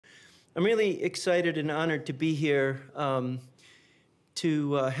I'm really excited and honored to be here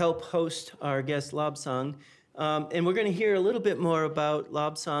to help host our guest Lobsang. And we're going to hear a little bit more about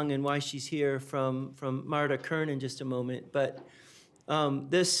Lobsang and why she's here from Marta Kern in just a moment. But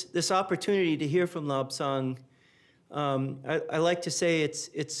this opportunity to hear from Lobsang, I like to say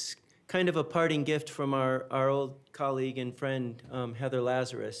it's kind of a parting gift from our old colleague and friend, Heather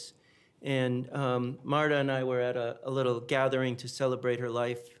Lazarus. And Marta and I were at a little gathering to celebrate her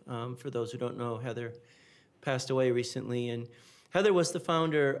life. For those who don't know, Heather passed away recently. And Heather was the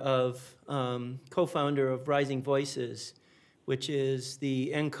co-founder of Rising Voices, which is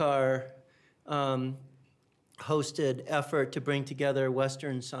the NCAR hosted effort to bring together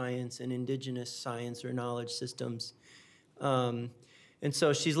Western science and indigenous science or knowledge systems. And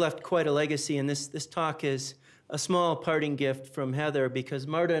so she's left quite a legacy, and this talk is a small parting gift from Heather, because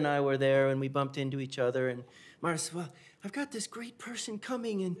Marta and I were there and we bumped into each other, and Marta said, well, I've got this great person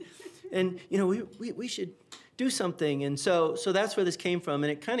coming, and you know, we should do something. And so that's where this came from,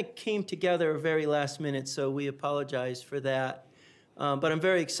 and it kind of came together very last minute, so we apologize for that. But I'm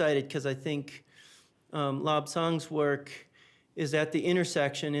very excited because I think Lobsang's work is at the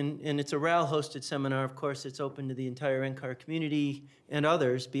intersection, and it's a RAL hosted seminar. Of course, it's open to the entire NCAR community and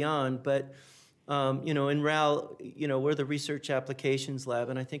others beyond, but you know, in RAL, you know, we're the research applications lab,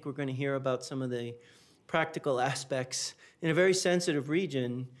 and I think we're going to hear about some of the practical aspects in a very sensitive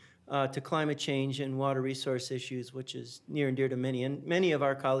region to climate change and water resource issues, which is near and dear to many. And many of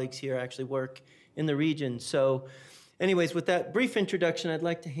our colleagues here actually work in the region. So anyways, with that brief introduction, I'd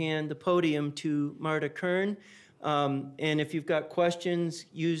like to hand the podium to Marta Kern. And if you've got questions,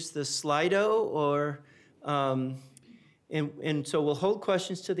 use the Slido or... And so we'll hold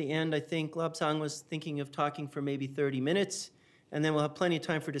questions to the end. I think Lobsang was thinking of talking for maybe 30 minutes, and then we'll have plenty of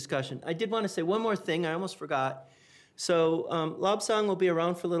time for discussion. I did want to say one more thing. I almost forgot. So Lobsang will be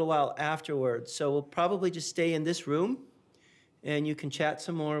around for a little while afterwards. So we'll probably just stay in this room, and you can chat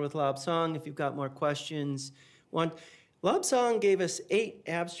some more with Lobsang if you've got more questions. Lobsang gave us 8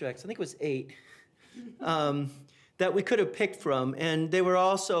 abstracts. I think it was 8. That we could have picked from, and they were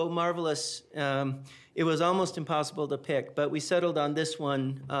all so marvelous. It was almost impossible to pick, but we settled on this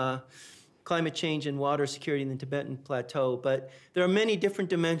one, climate change and water security in the Tibetan Plateau. But there are many different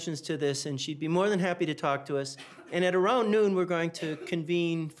dimensions to this, and she'd be more than happy to talk to us. And at around noon, we're going to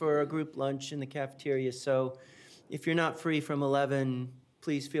convene for a group lunch in the cafeteria. So if you're not free from 11,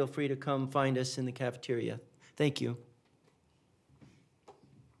 please feel free to come find us in the cafeteria. Thank you.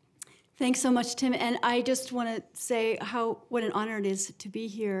 Thanks so much, Tim. And I just want to say what an honor it is to be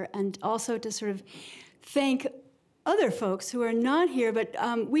here, and also to sort of thank other folks who are not here. But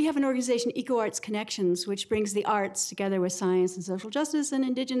we have an organization, EcoArts Connections, which brings the arts together with science and social justice and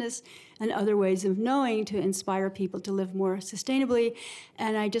indigenous and other ways of knowing to inspire people to live more sustainably.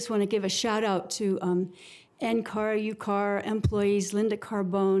 And I just want to give a shout out to NCAR, UCAR employees, Linda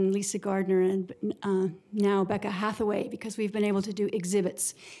Carbone, Lisa Gardner, and now Becca Hathaway, because we've been able to do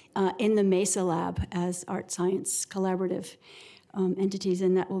exhibits in the Mesa Lab as art science collaborative entities,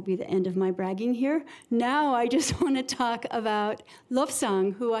 and that will be the end of my bragging here. Now I just want to talk about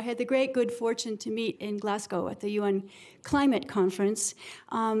Lobsang, who I had the great good fortune to meet in Glasgow at the UN Climate Conference.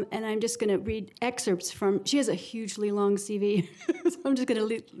 And I'm just going to read excerpts from, she has a hugely long CV, so I'm just going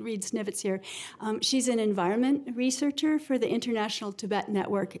to read snippets here. She's an environment researcher for the International Tibet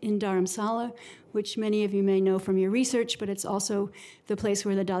Network in Dharamsala, which many of you may know from your research, but it's also the place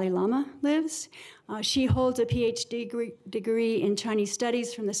where the Dalai Lama lives. She holds a PhD degree in Chinese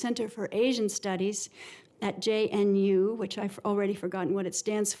Studies from the Center for Asian Studies at JNU, which I've already forgotten what it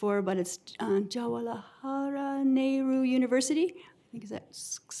stands for, but it's Jawaharlal Nehru University. I think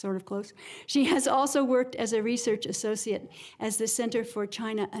that's sort of close. She has also worked as a research associate at the Center for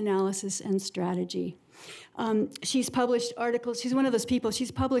China Analysis and Strategy. She's published articles. She's one of those people. She's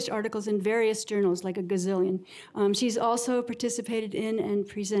published articles in various journals, like a gazillion. She's also participated in and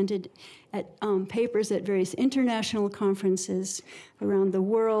presented at papers at various international conferences around the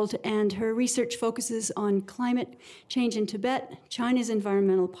world, and her research focuses on climate change in Tibet, China's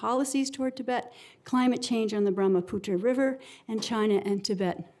environmental policies toward Tibet, climate change on the Brahmaputra River, and China and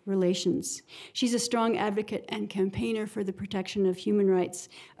Tibet relations. She's a strong advocate and campaigner for the protection of human rights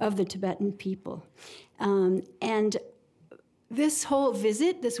of the Tibetan people. And this whole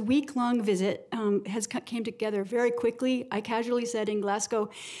visit, this week-long visit, came together very quickly. I casually said in Glasgow,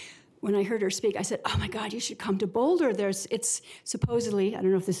 when I heard her speak, I said, "Oh my God, you should come to Boulder. It's supposedly, I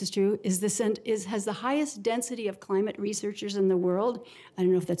don't know if this is true, has the highest density of climate researchers in the world." I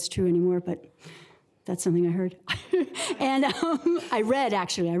don't know if that's true anymore, but That's something I heard. And I read.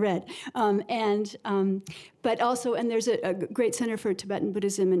 But also, and there's a great Center for Tibetan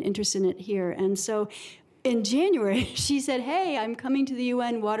Buddhism and interest in it here. And so in January, she said, hey, I'm coming to the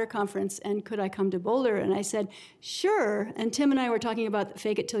UN Water Conference, and could I come to Boulder? And I said, sure. And Tim and I were talking about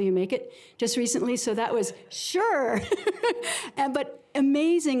fake it till you make it just recently, so that was sure. But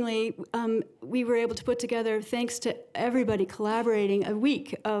amazingly, we were able to put together, thanks to everybody collaborating, a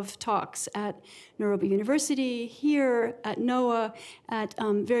week of talks at Nairobi University, here, at NOAA, at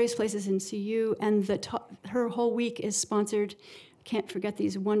various places in CU, and her whole week is sponsored. Can't forget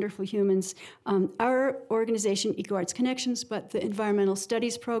these wonderful humans. Our organization, EcoArts Connections, but the Environmental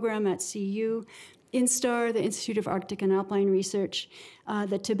Studies Program at CU, INSTAR, the Institute of Arctic and Alpine Research,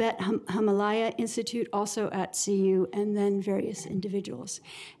 the Tibet Himalaya Institute, also at CU, and then various individuals.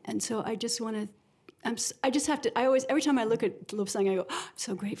 And so I just want to, every time I look at Lobsang, I go, oh, I'm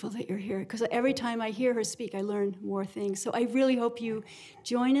so grateful that you're here, because every time I hear her speak, I learn more things. So I really hope you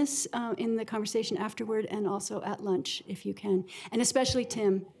join us in the conversation afterward, and also at lunch, if you can. And especially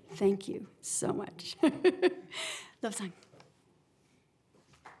Tim, thank you so much. Lobsang.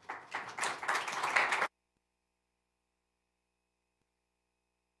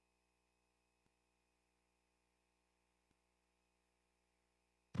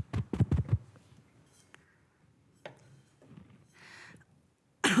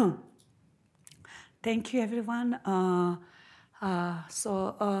 Thank you, everyone.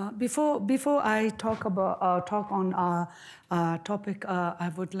 Before I talk on our topic,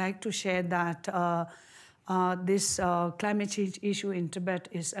 I would like to share that this climate change issue in Tibet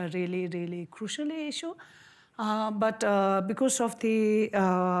is a really, really crucial issue. But because of the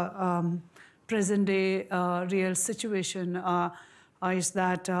present-day real situation, is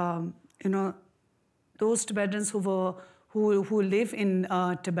that those Tibetans who live in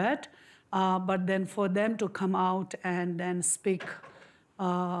Tibet. But then for them to come out and then speak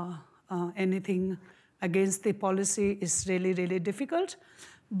anything against the policy is really, really difficult.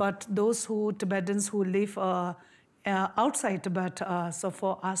 But those Tibetans who live outside Tibet, so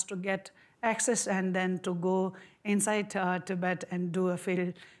for us to get access and then to go inside Tibet and do a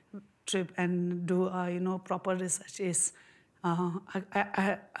field trip and do proper research is, I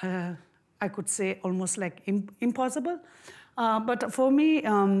could say, almost like impossible. But for me,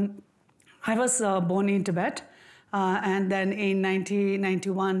 I was born in Tibet, and then in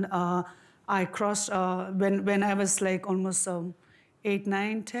 1991, I crossed, when I was like almost 8,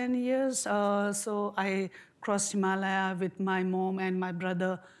 9, 10 years, so I crossed Himalaya with my mom and my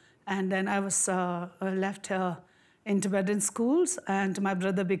brother, and then I was left in Tibetan schools, and my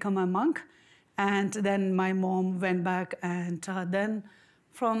brother became a monk, and then my mom went back, and then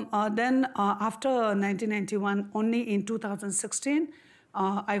after 1991, only in 2016,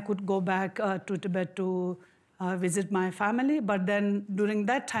 I could go back to Tibet to visit my family. But then during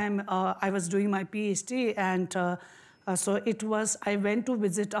that time, I was doing my PhD, and so I went to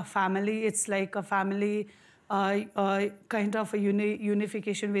visit a family. It's like a family, kind of a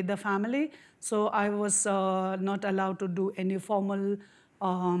unification with the family. So I was not allowed to do any formal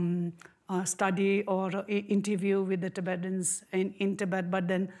study or interview with the Tibetans in Tibet. But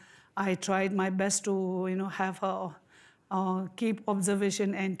then I tried my best to have a keep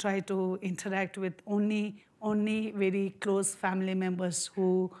observation and try to interact with only very close family members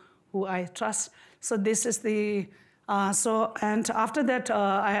who I trust. So this is the and after that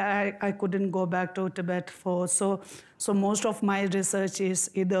I couldn't go back to Tibet so most of my research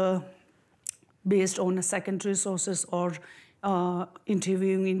is either based on secondary sources or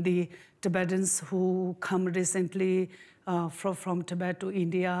interviewing the Tibetans who come recently from Tibet to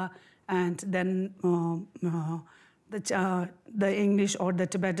India, and then the English or the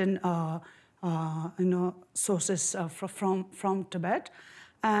Tibetan sources from Tibet.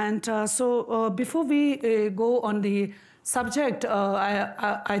 And so before we go on the subject,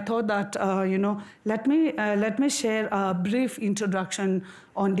 I thought that let me share a brief introduction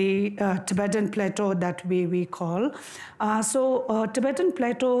on the Tibetan Plateau that we call. Tibetan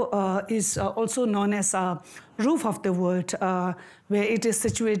Plateau is also known as a roof of the world, where it is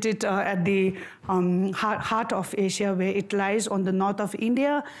situated at the heart of Asia, where it lies on the north of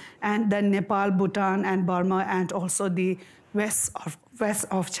India, and then Nepal, Bhutan, and Burma, and also the west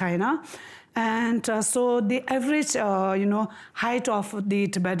of China. And so the average, height of the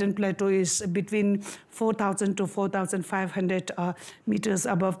Tibetan Plateau is between 4,000 to 4,500 meters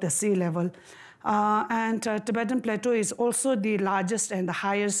above the sea level. And Tibetan Plateau is also the largest and the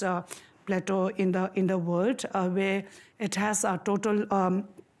highest plateau in the world, where it has a total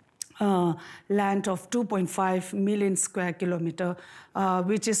land of 2.5 million square kilometer,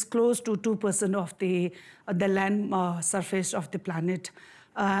 which is close to 2% of the land surface of the planet.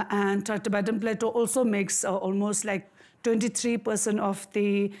 And Tibetan Plateau also makes almost like 23% of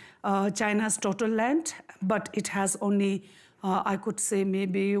the China's total land, but it has only, I could say,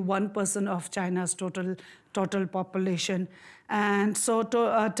 maybe 1% of China's total population. And so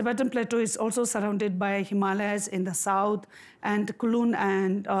Tibetan Plateau is also surrounded by Himalayas in the south, and Kulun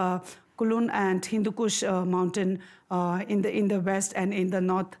and Hindu Kush mountain in the west and in the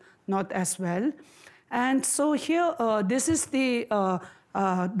north as well. And so here, this is the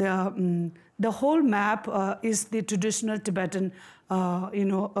whole map is the traditional Tibetan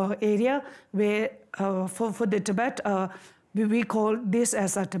area where for the Tibet we call this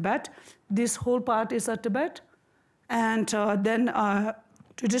as a Tibet. This whole part is a Tibet. And then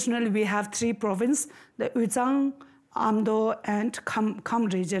traditionally we have 3 provinces, the Lobsang, Amdo, and Kham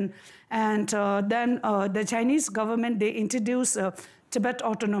region. And then the Chinese government, they introduced Tibet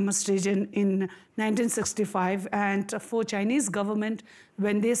Autonomous Region in 1965. And for Chinese government,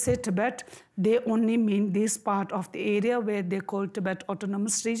 when they say Tibet, they only mean this part of the area where they call Tibet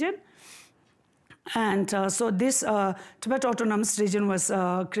Autonomous Region. And so this Tibet Autonomous Region was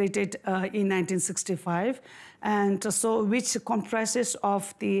created in 1965, and so which comprises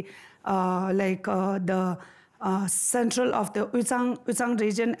of the central of the Lobsang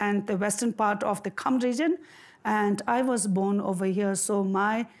region and the western part of the Kham region. And I was born over here, so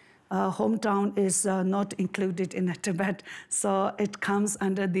my hometown is not included in Tibet. So it comes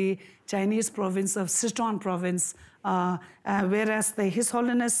under the Chinese province of Sichuan province, whereas His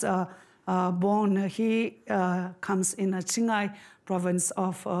Holiness born, he comes in Qinghai province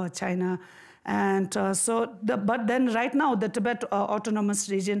of China. And but then right now the Tibet Autonomous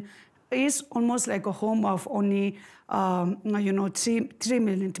Region is almost like a home of only 3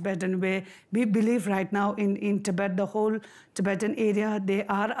 million Tibetan, where we believe right now in Tibet, the whole Tibetan area, there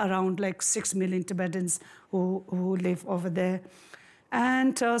are around like 6 million Tibetans who live over there.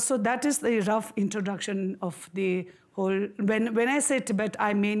 And so that is the rough introduction of the whole. When I say Tibet,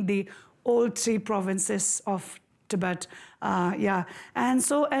 I mean the all 3 provinces of Tibet, yeah. And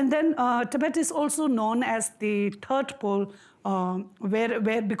then Tibet is also known as the third pole,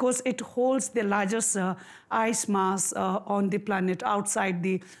 where because it holds the largest ice mass on the planet outside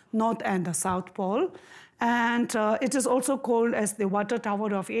the north and the south pole. And it is also called as the water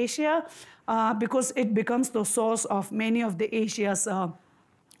tower of Asia, because it becomes the source of many of the Asia's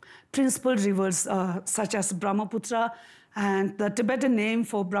principal rivers, such as Brahmaputra. And the Tibetan name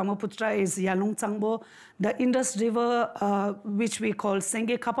for Brahmaputra is Yalungtsangbo. The Indus River, which we call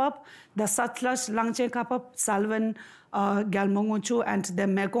Senge Kapap, the Satluj, Langche Kapap, Salvan, Gyalmongochu, and the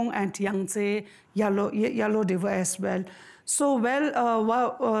Mekong and Yangtze Yellow River as well. So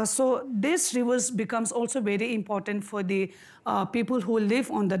so these rivers becomes also very important for the people who live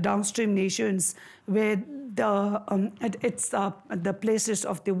on the downstream nations, where it's the places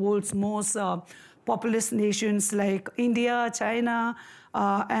of the world's most populous nations like India, China,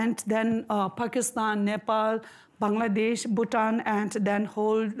 and then Pakistan, Nepal, Bangladesh, Bhutan, and then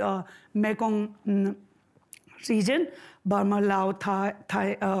whole Mekong region, Burma, Laos,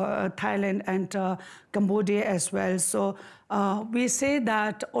 Thailand, and Cambodia as well. So we say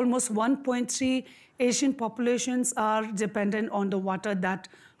that almost 1.3 Asian populations are dependent on the water that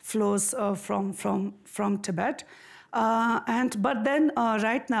flows from Tibet. But then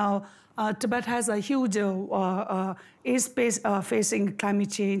right now, Tibet has a huge is facing climate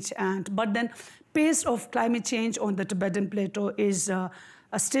change, but then pace of climate change on the Tibetan Plateau is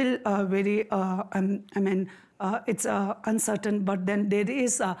still very, it's uncertain, but then there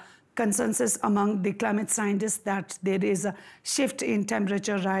is a consensus among the climate scientists that there is a shift in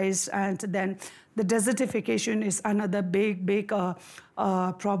temperature rise, and then the desertification is another big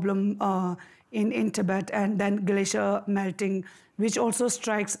problem in Tibet, and then glacier melting, which also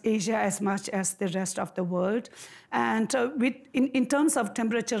strikes Asia as much as the rest of the world. And in terms of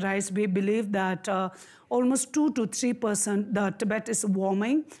temperature rise, we believe that almost 2 to 3%, the Tibet is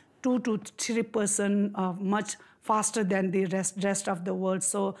warming 2 to 3% much faster than the rest of the world.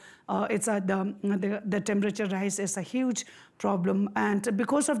 So it's the temperature rise is a huge problem. And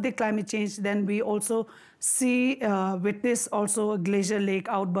because of the climate change, then we also see witness also glacier lake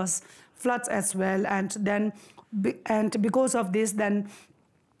outbursts, floods as well. And because of this, then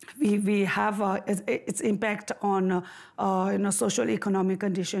we have its impact on social economic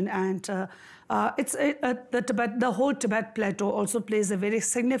condition, and the whole Tibet Plateau also plays a very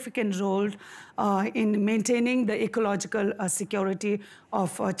significant role in maintaining the ecological security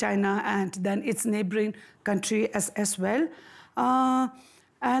of China and then its neighboring country as well.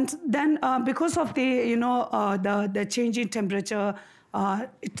 And then because of the, the change in temperature,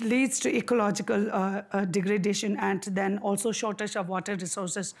 it leads to ecological degradation and then also shortage of water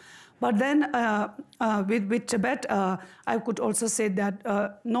resources. But then with Tibet, I could also say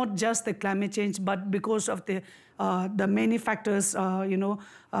that not just the climate change, but because of the many factors,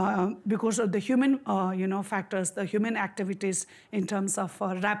 because of the human, factors, the human activities in terms of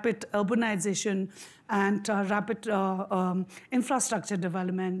rapid urbanization and rapid infrastructure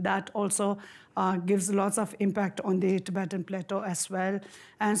development, that also gives lots of impact on the Tibetan Plateau as well.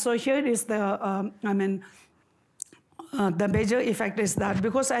 And so here is the, the major effect is that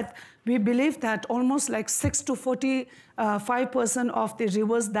because we believe that almost like 6 to 45% of the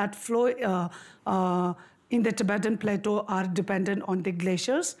rivers that flow in the Tibetan Plateau are dependent on the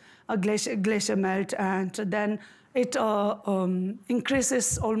glaciers, glacier melt, and then it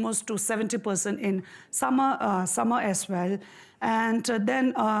increases almost to 70% in summer as well. And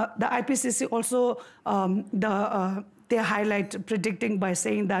then the IPCC also, they highlight predicting by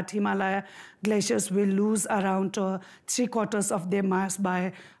saying that Himalaya glaciers will lose around 3/4 of their mass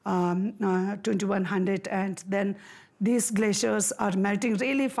by 2100. And then these glaciers are melting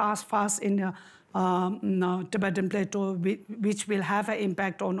really fast in Tibetan Plateau, which will have an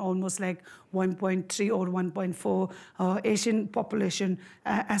impact on almost like 1.3 or 1.4 Asian population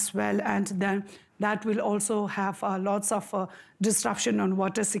as well. And then that will also have lots of disruption on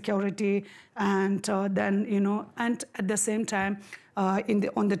water security, and then and at the same time,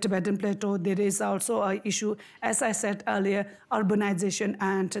 on the Tibetan Plateau, there is also an issue, as I said earlier, urbanization,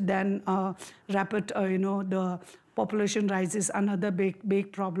 and then rapid, the population rise is another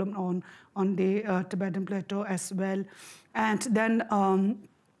big problem on the Tibetan Plateau as well, and then.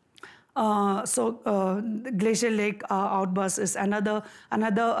 The glacial lake outburst is another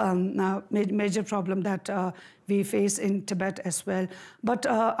major problem that we face in Tibet as well. But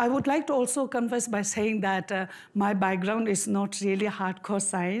I would like to also confess by saying that my background is not really hardcore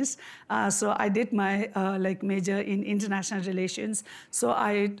science. So I did my major in international relations. So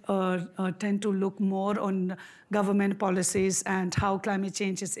I tend to look more on government policies and how climate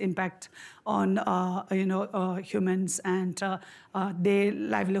change's impact on humans and their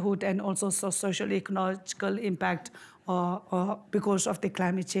livelihood, and also social ecological impact because of the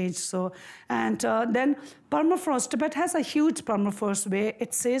climate change. So, and then permafrost. Tibet has a huge permafrost where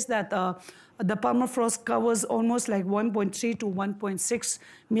it says that the permafrost covers almost like 1.3 to 1.6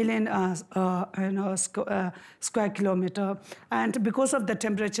 million square kilometer. And because of the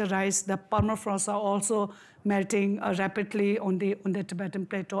temperature rise, the permafrost are also melting rapidly on the Tibetan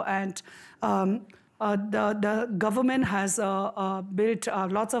Plateau. And the government has built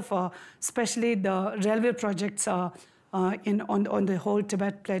lots of, especially the railway projects on the whole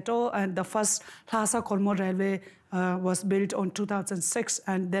Tibet Plateau. And the first Lhasa-Kormo railway was built on 2006.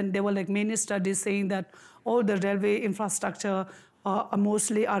 And then there were like many studies saying that all the railway infrastructure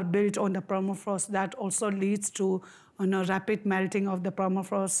mostly are built on the permafrost. That also leads to rapid melting of the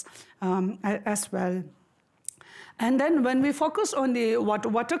permafrost as well. And then when we focus on the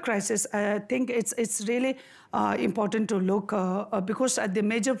water crisis, I think it's really important to look because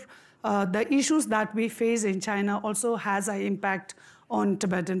the issues that we face in China also has an impact on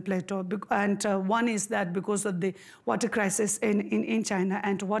Tibetan Plateau. And one is that because of the water crisis in China,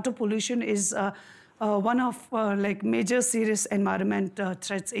 and water pollution is one of major serious environment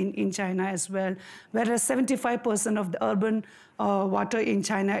threats in China as well, whereas 75% of the urban water in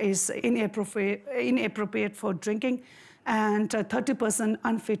China is inappropriate for drinking, and 30%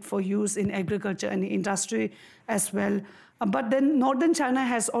 unfit for use in agriculture and industry as well. But then northern China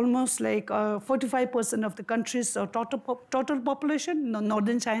has almost like 45% of the country's total population,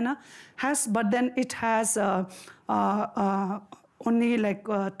 northern China has, but then it has only like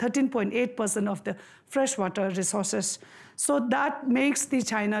 13.8% of the freshwater resources. So that makes the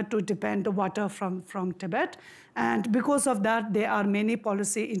China to depend the water from Tibet. And because of that, there are many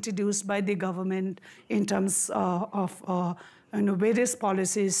policies introduced by the government in terms of various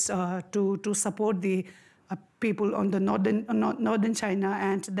policies to support the people on the northern China.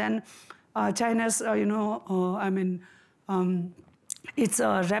 And then China's, its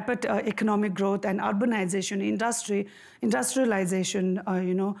rapid economic growth and urbanization, industrialization,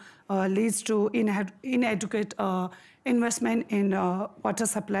 leads to inadequate investment in water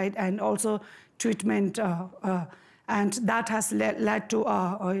supply and also treatment, and that has led to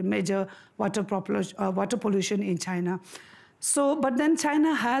a major water pollution in China. So, but then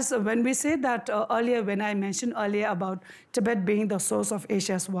China has, when we say that earlier, when I mentioned earlier about Tibet being the source of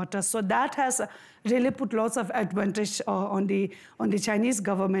Asia's water, so that has really put lots of advantage on the Chinese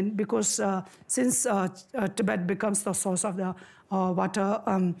government, because since Tibet becomes the source of the water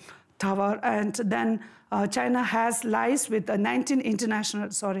tower, and then China has lies with 19 international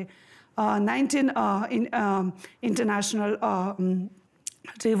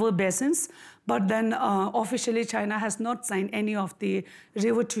river basins. But then officially China has not signed any of the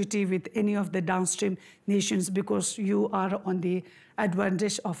river treaty with any of the downstream nations, because you are on the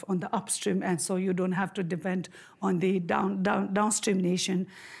advantage of on the upstream, and so you don't have to depend on the downstream nation.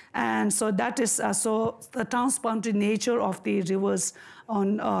 And so that is, so the transboundary nature of the rivers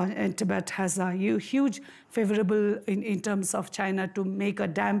in Tibet has a huge favorable in terms of China to make a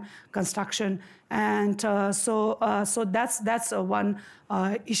dam construction. And so that's one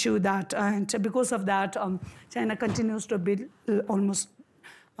issue that, and because of that, China continues to build almost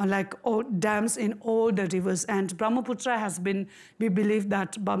like dams in all the rivers. And Brahmaputra has been, we believe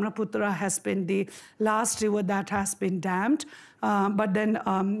that Brahmaputra has been the last river that has been dammed. But then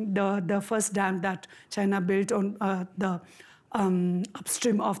the first dam that China built on the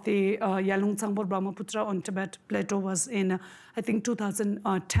upstream of the Lobsang Brahmaputra on Tibet Plateau was in, I think,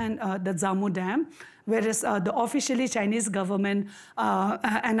 2010, the Zamu Dam, whereas the officially Chinese government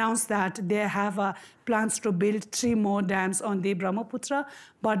announced that they have plans to build 3 more dams on the Brahmaputra,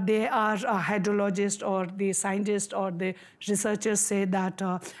 but they are hydrologists or the scientists or the researchers say that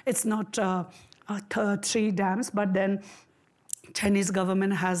it's not 3 dams, but then Chinese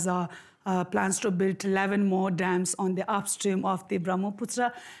government has plans to build 11 more dams on the upstream of the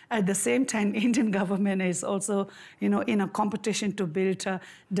Brahmaputra. At the same time, Indian government is also, in a competition to build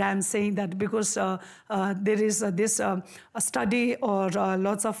dams, saying that because there is this a study or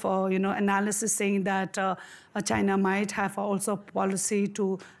lots of analysis saying that China might have also policy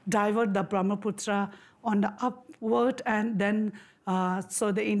to divert the Brahmaputra on the upward, and then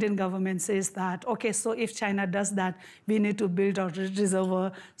so the Indian government says that, okay, so if China does that, we need to build a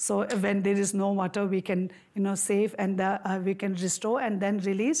reservoir. So when there is no water, we can, save and we can restore and then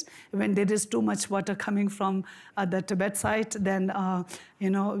release. When there is too much water coming from the Tibet side, then,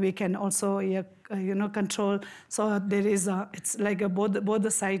 we can also, control. So there is, it's like both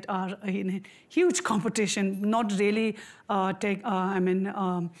the sides are in a huge competition, not really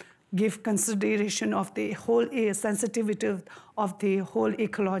give consideration of the whole sensitivity of the whole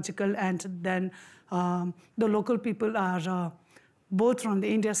ecological, and then the local people are both from the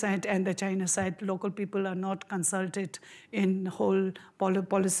India side and the China side. Local people are not consulted in whole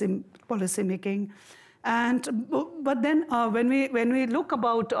policy making, and but then when we look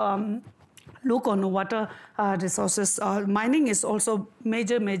about look on water resources, mining is also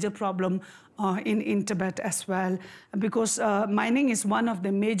major problem in Tibet as well, because mining is one of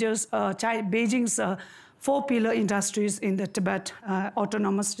the major Beijing's 4-pillar industries in the Tibet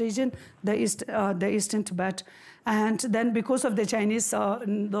autonomous region, the eastern Tibet. And then because of the Chinese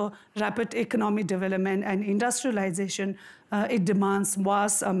the rapid economic development and industrialization, it demands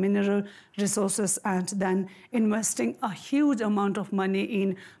vast mineral resources, and then investing a huge amount of money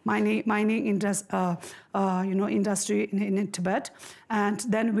in mining industry in Tibet, and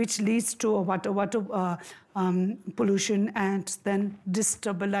then which leads to water pollution, and then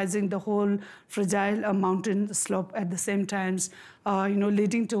destabilizing the whole fragile mountain slope at the same times,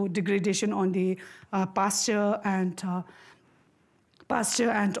 leading to degradation on the pasture and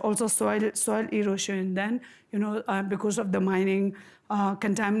also soil erosion. Then, because of the mining,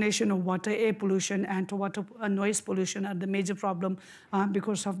 contamination of water, air pollution, and water noise pollution are the major problem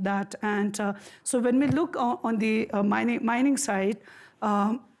because of that. And so when we look on the mining side,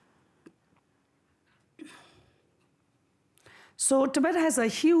 so Tibet has a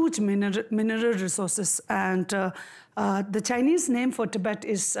huge mineral resources, and the Chinese name for Tibet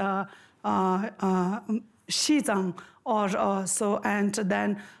is Xizang, or so, and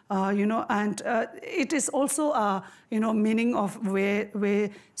then it is also meaning of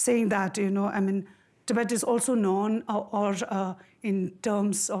way saying that Tibet is also known or in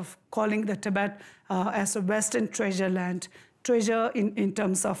terms of calling the Tibet as a Western treasure land. Treasure in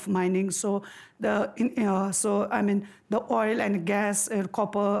terms of mining. So the oil and gas,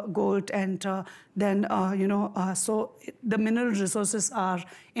 copper, gold, and then so the mineral resources are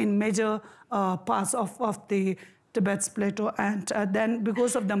in major parts of the Tibet's plateau. And then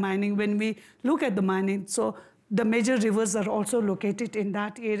because of the mining, when we look at the mining, so the major rivers are also located in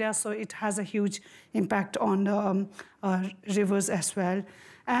that area, so it has a huge impact on the rivers as well.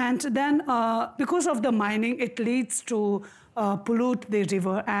 And then because of the mining, it leads to pollute the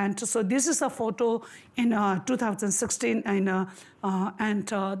river. And so this is a photo in 2016, and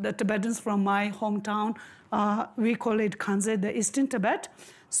the Tibetans from my hometown, we call it Khanze, the Eastern Tibet.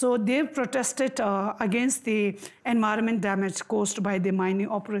 So they protested against the environment damage caused by the mining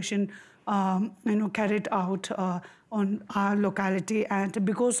operation, carried out on our locality. And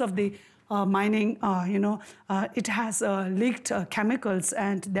because of the mining, it has leaked chemicals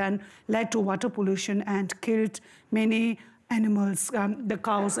and then led to water pollution and killed many animals, the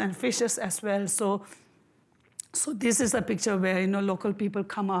cows and fishes as well. So this is a picture where local people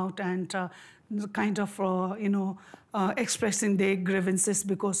come out and kind of expressing their grievances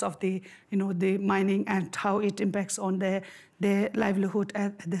because of the the mining and how it impacts on their livelihood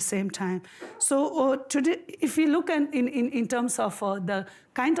at the same time. So today, if we look in terms of the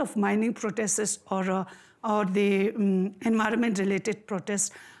kind of mining protests or the environment-related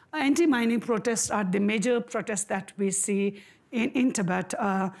protests, anti-mining protests are the major protests that we see in Tibet.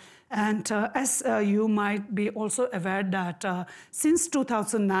 And as you might be also aware that since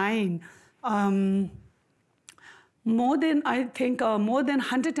 2009, more than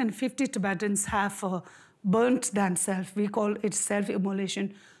 150 Tibetans have burnt themselves. We call it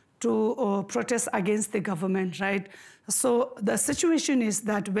self-immolation, to protest against the government, right? So the situation is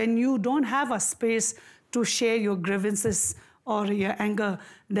that when you don't have a space to share your grievances or your anger,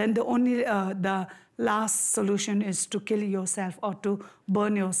 then the last solution is to kill yourself or to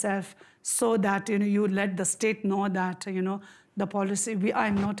burn yourself, so that you let the state know that the policy,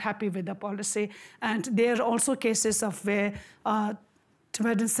 I'm not happy with the policy. And there are also cases of where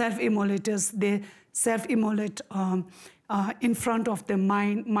Tibetan self-immolators, they self-immolate in front of the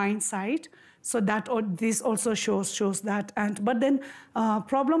mine site. So that this also shows that. But then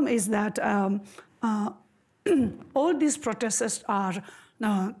problem is that all these protests are,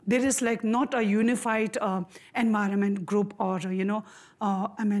 there is like not a unified environment group or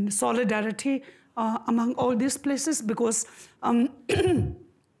solidarity among all these places, because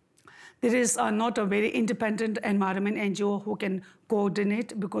there is not a very independent environment NGO who can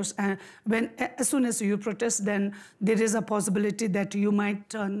coordinate, because as soon as you protest, then there is a possibility that you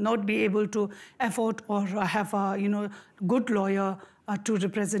might not be able to afford or have a good lawyer to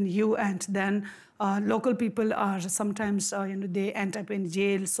represent you, and then local people are sometimes they end up in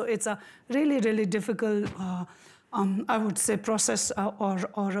jail. So it's a really difficult I would say process or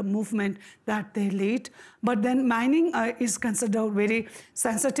a movement that they lead. But then mining is considered very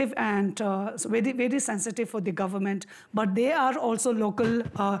sensitive and very sensitive for the government. But they are also local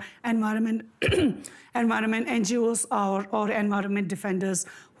environment NGOs or environment defenders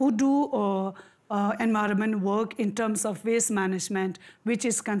who do environment work in terms of waste management, which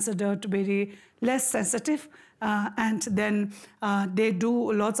is considered very less sensitive. And then they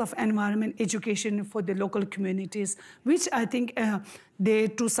do lots of environment education for the local communities, which I think they,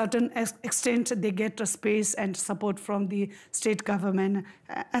 to a certain extent, they get a space and support from the state government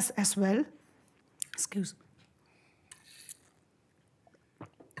as well. Excuse me.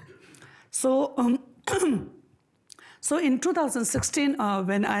 So, so in 2016,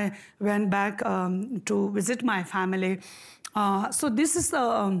 when I went back to visit my family, so this is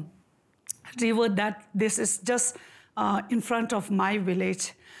the river that this is just in front of my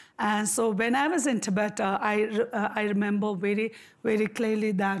village. And so when I was in Tibet, I remember very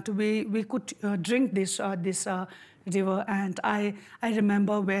clearly that we could drink this river. And I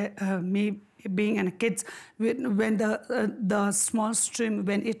remember me being a kid, when the small stream,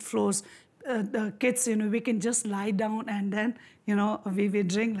 when it flows, the kids, we can just lie down and then, we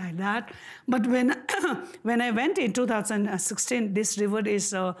drink like that. But when I went in 2016, this river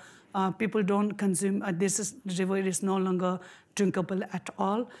is people don't consume. This river is no longer drinkable at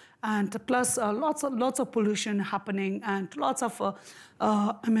all, and plus lots of pollution happening, and lots of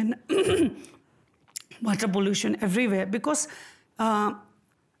water pollution everywhere. Because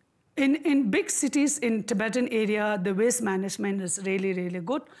in big cities in Tibetan area, the waste management is really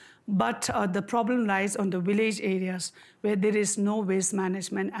good. But the problem lies on the village areas where there is no waste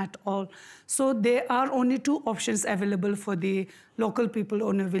management at all. So there are only two options available for the local people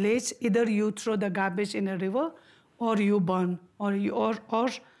in a village. Either you throw the garbage in a river, or you burn, or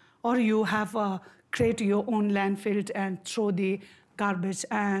you have create your own landfill and throw the garbage.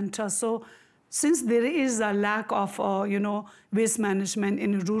 And so since there is a lack of waste management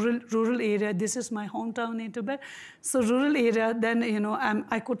in rural area, this is my hometown in Tibet. So rural area, then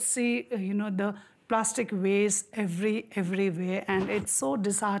I could see the plastic waste everywhere, and it's so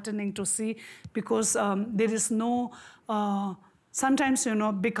disheartening to see, because there is no sometimes,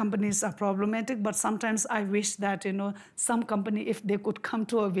 big companies are problematic, but sometimes I wish that, some company, if they could come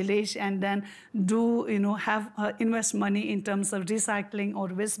to a village and then do, have invest money in terms of recycling or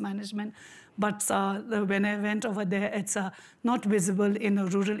waste management. But when I went over there, it's not visible in a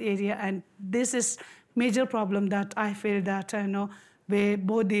rural area. And this is major problem that I feel that, where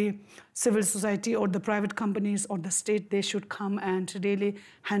both the civil society or the private companies or the state, they should come and really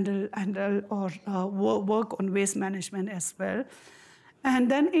handle or work on waste management as well.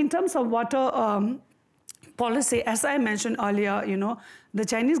 And then in terms of water policy, as I mentioned earlier, the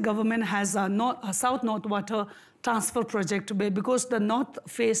Chinese government has a South-North water transfer project because the North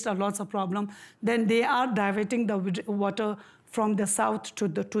faced a lots of problem. Then they are diverting the water from the south to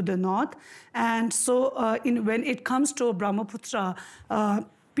the north. And so when it comes to Brahmaputra,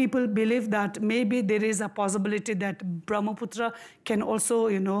 people believe that maybe there is a possibility that Brahmaputra can also,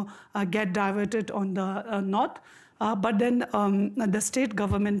 get diverted on the north. But then the state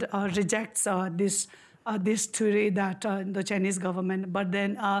government rejects this theory that the Chinese government. But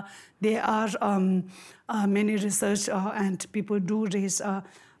then there are many research and people do raise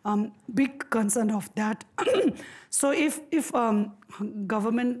big concern of that. So if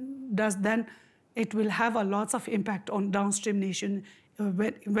government does, then it will have a lots of impact on downstream nation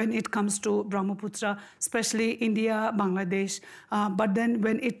when it comes to Brahmaputra, especially India, Bangladesh. But then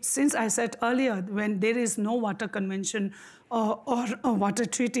since I said earlier, when there is no water convention or a water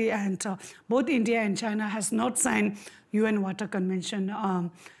treaty, and both India and China has not signed UN Water Convention,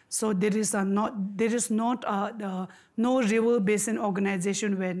 so there is no river basin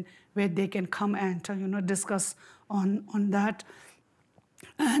organization where they can come and discuss on that.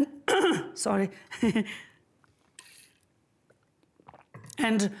 And sorry.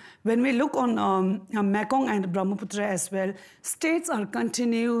 And when we look on Mekong and Brahmaputra as well, states are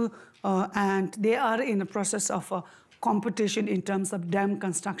and they are in the process of competition in terms of dam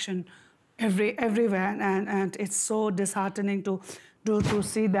construction everywhere, and it's so disheartening to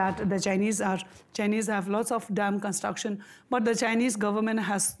see that the Chinese have lots of dam construction, but the Chinese government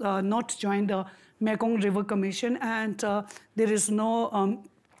has not joined the Mekong River Commission, and there is no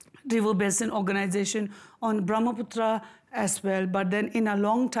river basin organization on Brahmaputra as well. But then in a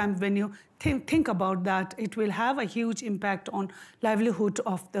long time, when you think about that, it will have a huge impact on livelihood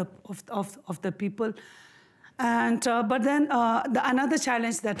of the people. And but then another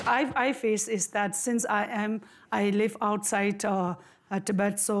challenge that I face is that since I live outside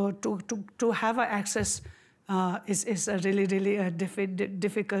Tibet, so to have access is really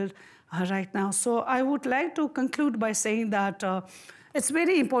difficult right now. So I would like to conclude by saying that it's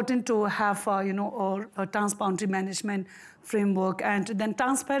very important to have a transboundary management framework, and then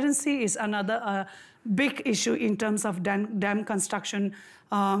transparency is another big issue in terms of dam construction.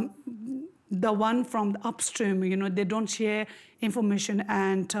 The one from the upstream, they don't share information,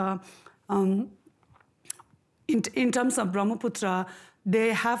 and in terms of Brahmaputra, they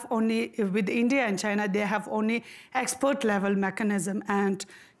have only, with India and China, they have only expert level mechanism, and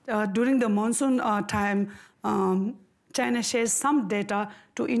during the monsoon time, China shares some data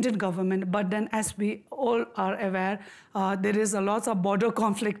to Indian government, but then as we all are aware, there is a lot of border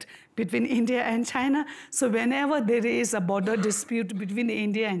conflict between India and China. So whenever there is a border dispute between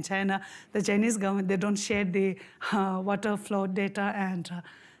India and China, the Chinese government, they don't share the water flow data, and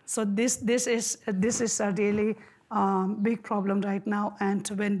so this is a really big problem right now. And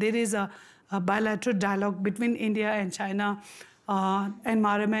when there is a bilateral dialogue between India and China,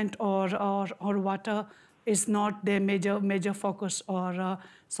 environment or water is not their major focus, or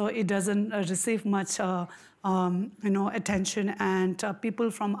so it doesn't receive much attention. And people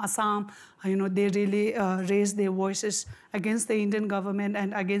from Assam, they really raise their voices against the Indian government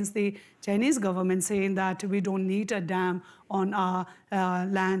and against the Chinese government, saying that we don't need a dam on our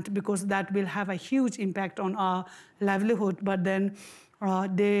land because that will have a huge impact on our livelihood. But then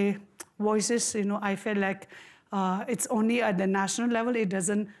their voices, I feel like it's only at the national level. It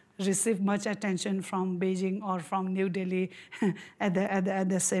doesn't receive much attention from Beijing or from New Delhi at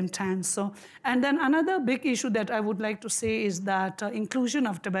the same time. So, and then another big issue that I would like to say is that inclusion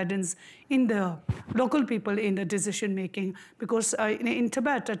of Tibetans in the local people in the decision making, because in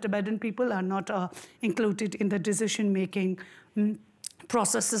Tibet, Tibetan people are not included in the decision making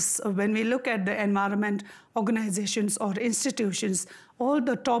processes. When we look at the environment organizations or institutions, all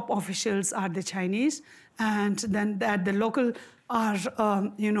the top officials are the Chinese, and then at the local are,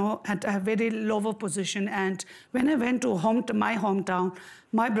 at a very lower position. And when I went to my hometown,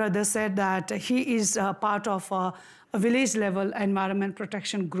 my brother said that he is part of a village-level environment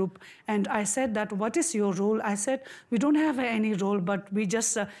protection group. And I said that, what is your role? I said, we don't have any role, but we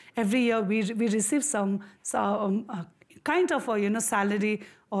just, every year we receive some kind of a salary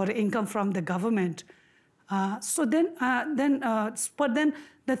or income from the government. But then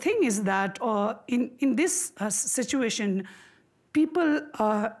the thing is that in this situation, people,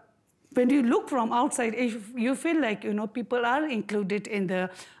 when you look from outside, if you feel like people are included in the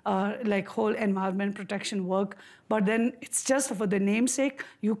like whole environment protection work, but then it's just for the namesake.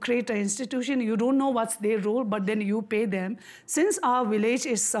 You create an institution, you don't know what's their role, but then you pay them. Since our village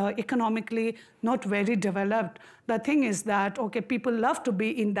is economically not very developed, the thing is that people love to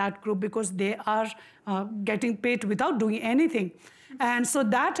be in that group because they are getting paid without doing anything, and so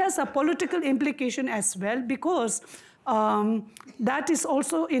that has a political implication as well, because that is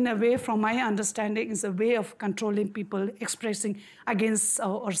also, in a way, from my understanding, is a way of controlling people expressing against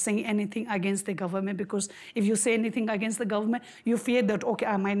or saying anything against the government. Because if you say anything against the government, you fear that,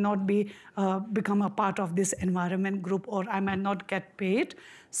 I might not become a part of this environment group, or I might not get paid.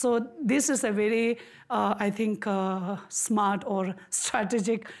 So this is a very, I think, smart or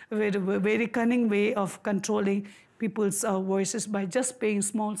strategic, very cunning way of controlling people's voices by just paying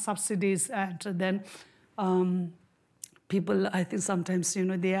small subsidies, and then people, I think sometimes,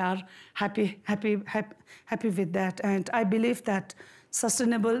 they are happy with that. And I believe that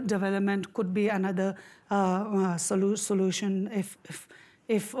sustainable development could be another solution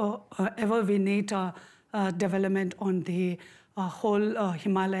if ever we need development on the whole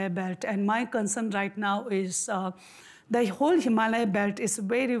Himalaya belt. And my concern right now is the whole Himalaya belt is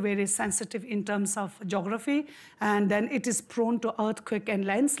very, very sensitive in terms of geography, and then it is prone to earthquake and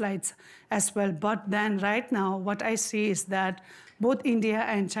landslides as well. But then right now, what I see is that both India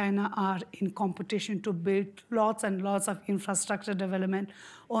and China are in competition to build lots and lots of infrastructure development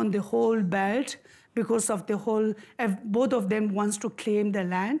on the whole belt, because of the whole, both of them wants to claim the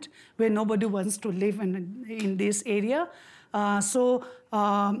land where nobody wants to live in this area.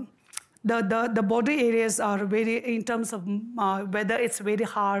 The border areas are very, in terms of weather, it's very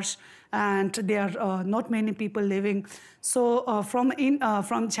harsh, and there are not many people living. So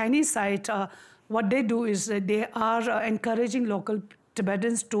from Chinese side, what they do is they are encouraging local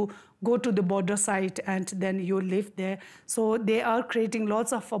Tibetans to go to the border site, and then you live there. So they are creating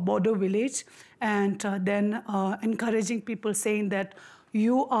lots of border village, and then encouraging people, saying that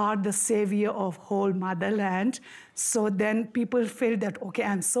you are the savior of whole motherland. So then people feel that,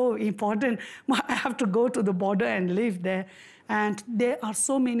 I'm so important, I have to go to the border and live there. And there are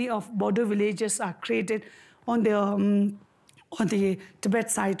so many of border villages are created on the Tibet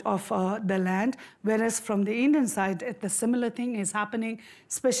side of the land, whereas from the Indian side, the similar thing is happening,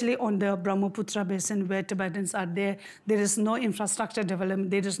 especially on the Brahmaputra basin where Tibetans are there. There is no infrastructure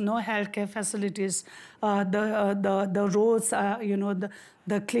development, there is no healthcare facilities, the roads,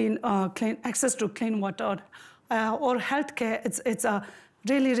 the clean access to clean water or healthcare. It's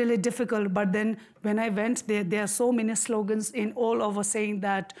really, really difficult. But then when I went there are so many slogans in all over saying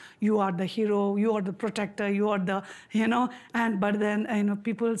that you are the hero, you are the protector, you are the, but then,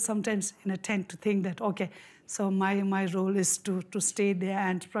 people sometimes, tend to think that, so my role is to stay there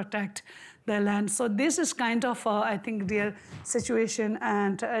and protect the land. So this is kind of, I think, real situation.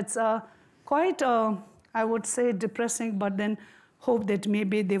 And it's quite, I would say, depressing, but then hope that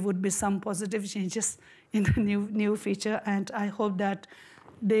maybe there would be some positive changes in the new future. And I hope that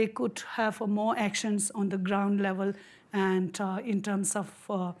they could have more actions on the ground level, and in terms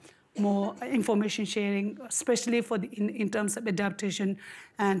of more information sharing, especially for in terms of adaptation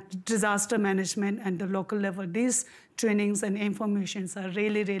and disaster management and the local level. These trainings and informations are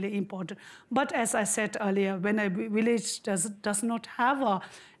really, really important. But as I said earlier, when a village does not have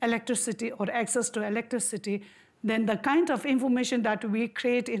electricity or access to electricity, then the kind of information that we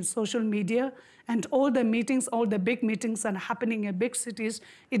create in social media and all the meetings, all the big meetings are happening in big cities,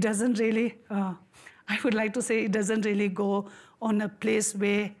 it doesn't really, I would like to say, it doesn't really go on a place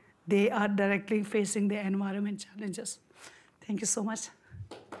where they are directly facing the environment challenges. Thank you so much.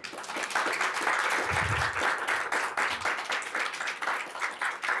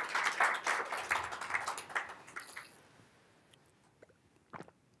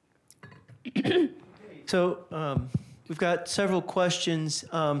 So we've got several questions.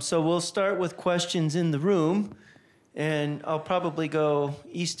 So we'll start with questions in the room, and I'll probably go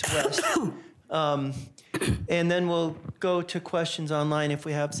east to west. And then we'll go to questions online if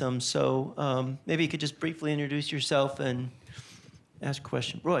we have some. So maybe you could just briefly introduce yourself and ask a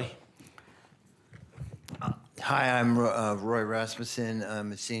question. Roy. Hi, I'm Roy Rasmussen.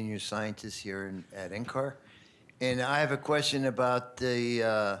 I'm a senior scientist here at NCAR. And I have a question about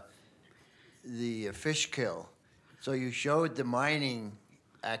the fish kill. So you showed the mining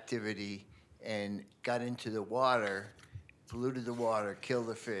activity and got into the water, polluted the water, killed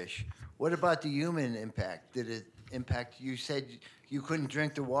the fish. What about the human impact? Did it impact? You said you couldn't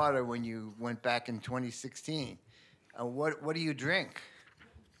drink the water when you went back in 2016. What do you drink?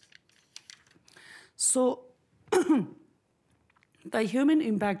 So the human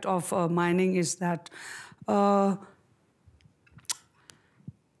impact of mining is that the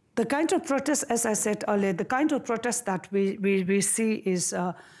kind of protest, as I said earlier, the kind of protest that we see is,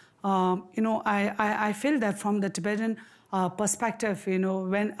 I feel that from the Tibetan perspective,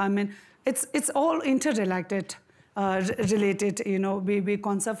 it's all interrelated, related, we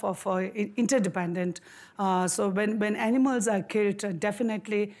concept of interdependent. So when animals are killed,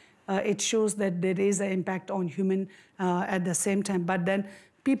 definitely it shows that there is an impact on human at the same time. But then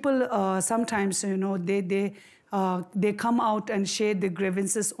people sometimes, they come out and share the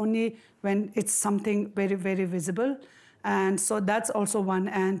grievances only when it's something very, very visible. And so that's also one.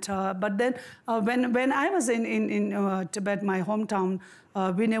 And but then when I was in Tibet, my hometown,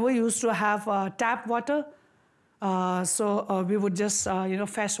 we never used to have tap water. So we would just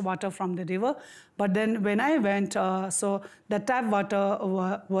fetch water from the river. But then when I went, so the tap water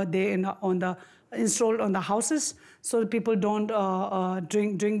were there installed on the houses, so people don't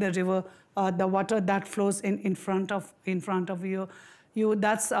drink the river. The water that flows in front of you.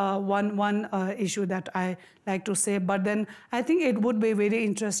 That's one issue that I like to say. But then I think it would be very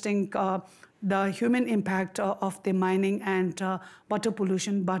interesting, the human impact of the mining and water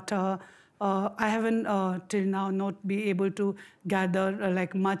pollution. But I haven't till now not be able to gather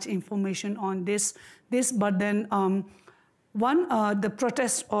much information on this. But then the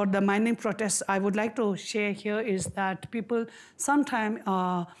protest or the mining protest I would like to share here is that people sometimes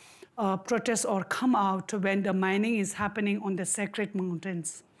protest or come out when the mining is happening on the sacred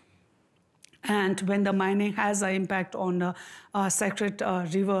mountains, and when the mining has an impact on the sacred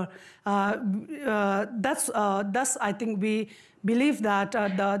river. That's I think we believe that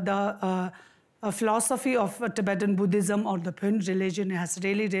the philosophy of Tibetan Buddhism or the Pön religion has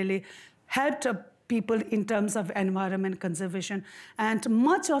really helped people in terms of environment conservation. And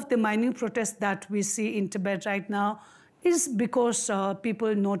much of the mining protests that we see in Tibet right now is because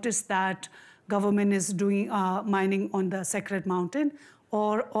people notice that government is doing mining on the sacred mountain,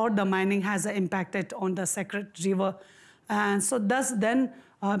 or the mining has impacted on the sacred river. And so thus then,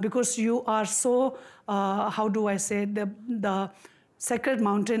 because you are so, how do I say, the sacred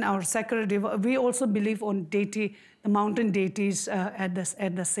mountain or sacred river, we also believe on deity, the mountain deities at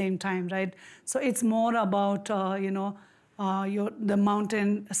the same time, right? So it's more about, the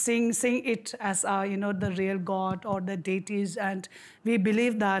mountain, seeing it as the real God or the deities, and we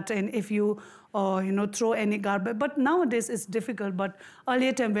believe that. And if you throw any garbage, but nowadays it's difficult. But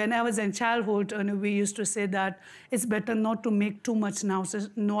earlier time when I was in childhood, we used to say that it's better not to make too much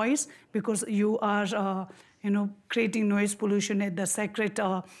noise, because you are creating noise pollution at the sacred.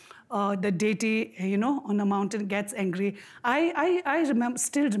 The deity, on the mountain gets angry. I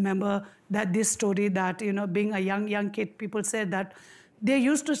still remember that this story that, being a young kid, people said that they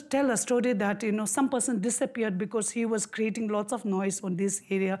used to tell a story that, some person disappeared because he was creating lots of noise on this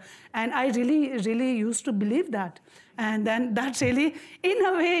area. And I really used to believe that. And then that really, in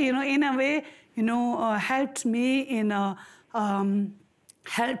a way, helped me in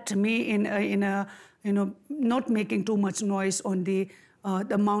not making too much noise on the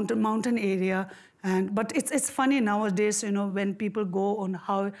mountain area. But it's funny nowadays, when people go on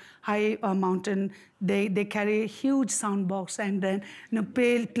high mountain, they carry a huge sound box and then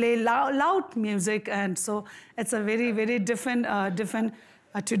play loud music, and so it's a very different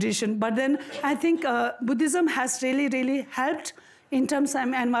tradition. But then I think Buddhism has really helped in terms of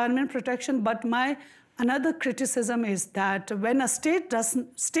environment protection. But another criticism is that when a state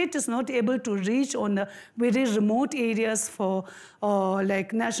is not able to reach on the very remote areas for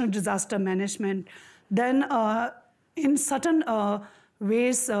national disaster management, then in certain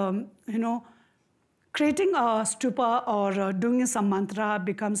ways, creating a stupa or doing some mantra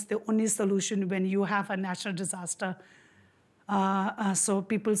becomes the only solution when you have a natural disaster. So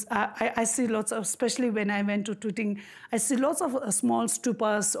I see lots of, especially when I went to Tuting, I see lots of small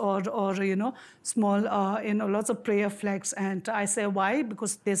stupas or small, lots of prayer flags. And I say, why?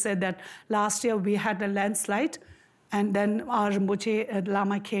 Because they said that last year we had a landslide, and then our Rinpoche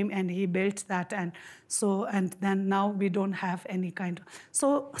Lama came and he built that. And then now we don't have any kind of,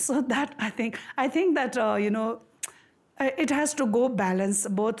 so that I think that, it has to go balance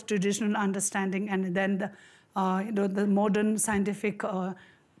both traditional understanding and then the modern scientific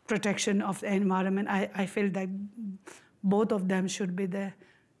protection of the environment. I feel that both of them should be there.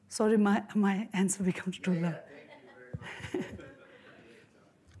 Sorry, my answer becomes too long.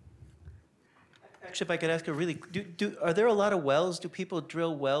 Actually, if I could ask are there a lot of wells? Do people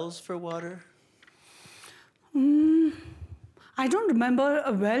drill wells for water? I don't remember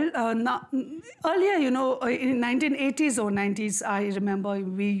well. Now, earlier, in 1980s or 90s, I remember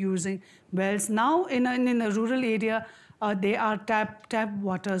we using wells. Now, in a rural area, they are tap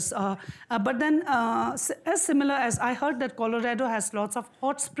waters. But then, as similar as I heard that Colorado has lots of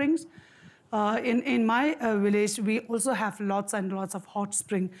hot springs. In my village, we also have lots and lots of hot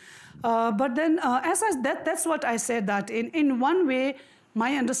spring. But then, that's what I said, that in one way,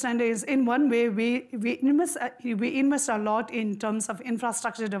 my understanding is, in one way, we invest a lot in terms of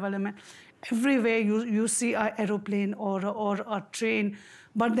infrastructure development. Everywhere you see an aeroplane or a train.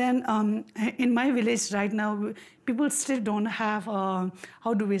 But then in my village right now, people still don't have,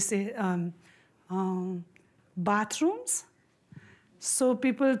 how do we say, bathrooms. So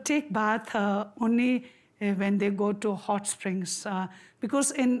people take bath only when they go to hot springs.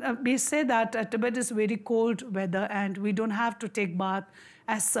 Because we say that Tibet is very cold weather and we don't have to take bath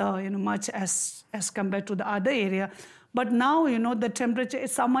as much as compared to the other area. But now, the temperature,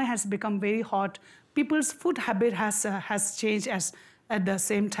 summer has become very hot. People's food habit has changed at the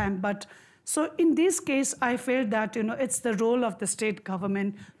same time. But so in this case, I feel that, it's the role of the state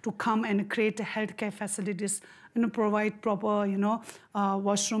government to come and create healthcare facilities, provide proper,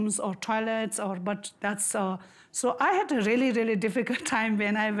 washrooms or toilets, but that's, so I had a really, really difficult time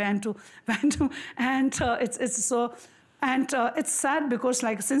when I went to, and it's sad because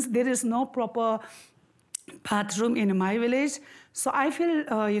since there is no proper bathroom in my village, so I feel,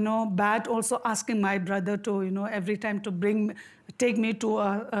 bad also asking my brother to, every time to take me to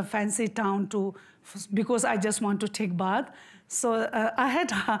a fancy town because I just want to take bath. So I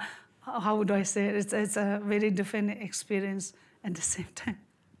had, how would I say it? It's a very different experience at the same time.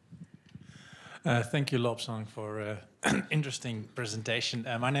 Thank you, Lobsang, for an interesting presentation.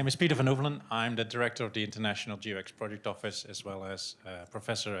 My name is Peter van Oevelen. I'm the director of the International GeoX Project Office, as well as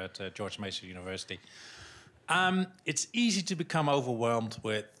professor at George Mason University. It's easy to become overwhelmed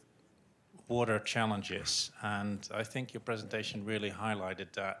with water challenges, and I think your presentation really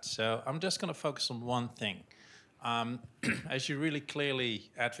highlighted that. So I'm just going to focus on one thing. As you really clearly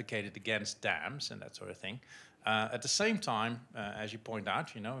advocated against dams and that sort of thing, at the same time, as you point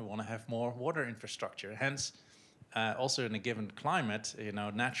out, we want to have more water infrastructure. Hence, also in a given climate,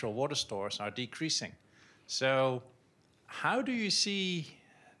 natural water stores are decreasing. So how do you see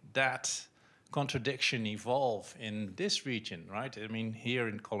that contradiction evolve in this region, right? I mean, here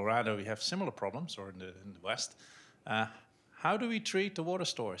in Colorado, we have similar problems, or in the West. How do we treat the water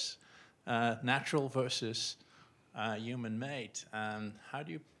stores, natural versus human-made? How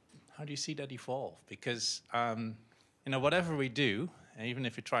do you see that evolve? Because whatever we do, even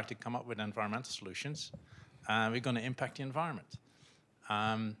if we try to come up with environmental solutions, we're going to impact the environment.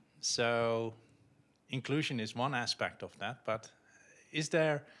 So inclusion is one aspect of that, but is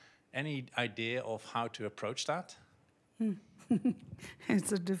there any idea of how to approach that?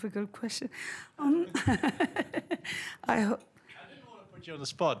 It's a difficult question. I didn't want to put you on the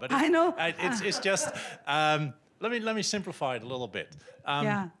spot, but I know. It's just let me simplify it a little bit.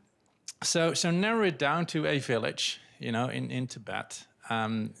 Yeah. So narrow it down to a village, in Tibet.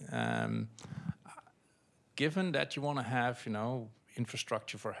 Given that you want to have,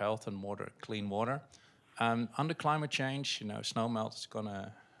 infrastructure for health and water, clean water, under climate change, snow melt is going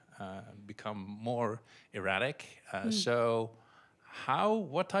to become more erratic. So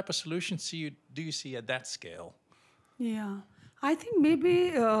what type of solutions do you see at that scale? Yeah, I think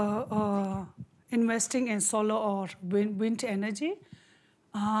maybe investing in solar or wind energy,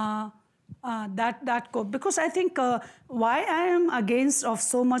 because I think why I am against of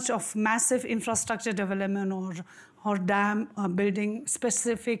so much of massive infrastructure development or dam building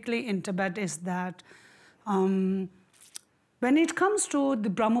specifically in Tibet is that when it comes to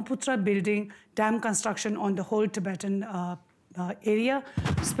the Brahmaputra building, dam construction on the whole Tibetan area,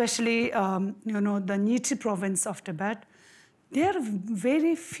 especially the Nyiti province of Tibet, there are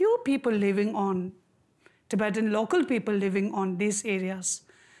very few people living on, Tibetan local people living on these areas.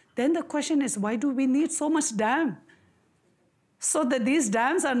 Then the question is, why do we need so much dam? So that these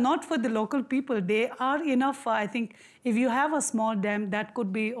dams are not for the local people. They are enough, I think, if you have a small dam, that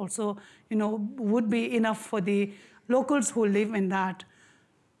could be also, would be enough for the locals who live in that.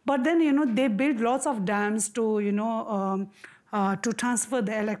 But then, they build lots of dams to, to transfer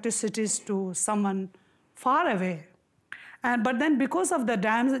the electricities to someone far away. But then because of the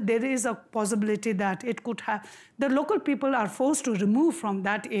dams, there is a possibility that it could have, the local people are forced to remove from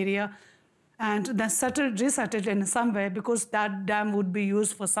that area and then resettle in some way because that dam would be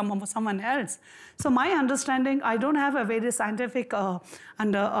used for someone else. So my understanding, I don't have a very scientific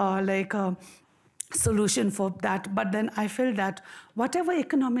solution for that, but then I feel that whatever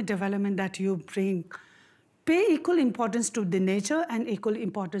economic development that you bring, pay equal importance to the nature and equal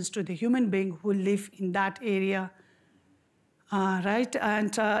importance to the human being who live in that area. Right,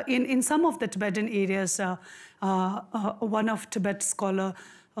 and in some of the Tibetan areas, one of Tibet scholar,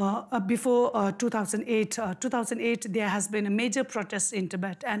 before 2008, there has been a major protest in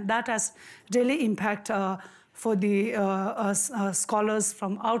Tibet, and that has really impact for the scholars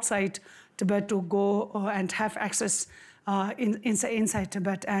from outside Tibet to go and have access inside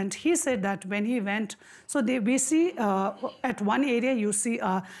Tibet. And he said that when he went, so we see at one area you see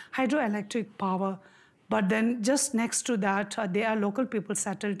hydroelectric power, but then just next to that there are local people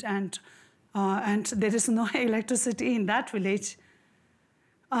settled, and there is no electricity in that village.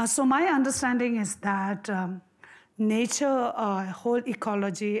 So my understanding is that nature, whole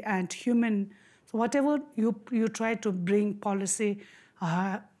ecology, and human, so whatever you try to bring policy,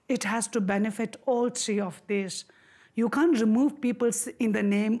 it has to benefit all three of these. You can't remove people in the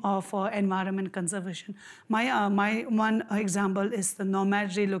name of environment conservation. My one example is the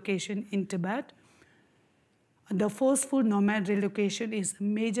nomad relocation in Tibet. The forceful nomad relocation is a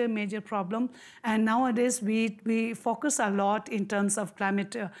major, major problem. And nowadays, we focus a lot in terms of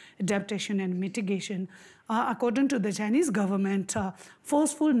climate adaptation and mitigation. According to the Chinese government,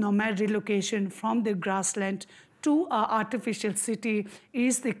 forceful nomad relocation from the grassland to an artificial city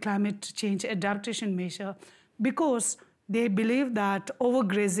is the climate change adaptation measure, because they believe that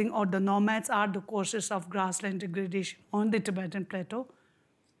overgrazing or the nomads are the causes of grassland degradation on the Tibetan Plateau.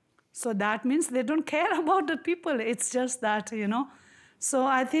 So that means they don't care about the people. It's just that, you know. So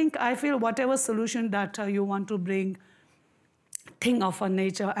I feel whatever solution that you want to bring, think of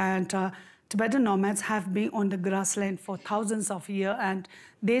nature. And Tibetan nomads have been on the grassland for thousands of years, and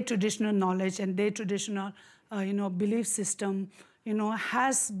their traditional knowledge and their traditional, belief system,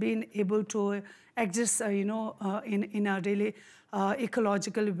 has been able to exist, in a really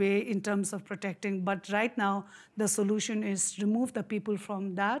ecological way in terms of protecting. But right now, the solution is remove the people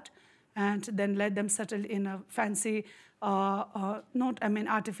from that and then let them settle in a fancy,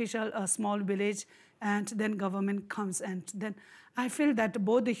 artificial small village, and then government comes. And then I feel that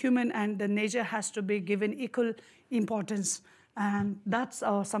both the human and the nature has to be given equal importance. And that's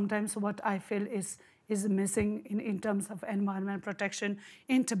sometimes what I feel is missing in terms of environment protection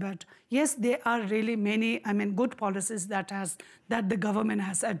in Tibet. Yes, there are really many, good policies that the government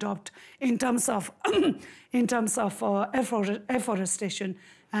has adopted in terms of afforestation,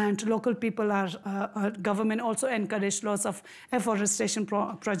 and local people government also encourage lots of afforestation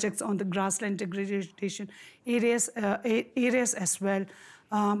projects on the grassland degradation areas as well.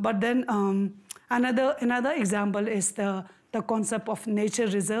 But then another example is the concept of nature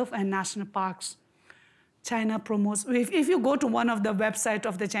reserve and national parks. China promotes, if you go to one of the websites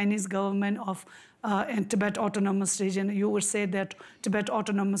of the Chinese government in Tibet Autonomous Region, you will say that Tibet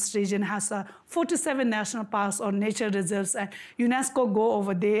Autonomous Region has 47 national parks or nature reserves, and UNESCO go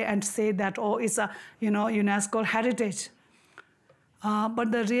over there and say that, it's a UNESCO heritage.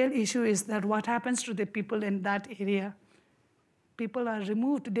 But the real issue is that what happens to the people in that area? People are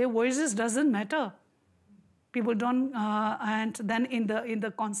removed. Their voices doesn't matter. People don't, and then in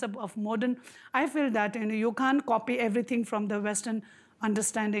the concept of modern, I feel that you can't copy everything from the Western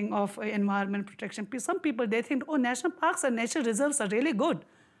understanding of environment protection. Some people, they think, national parks and nature reserves are really good.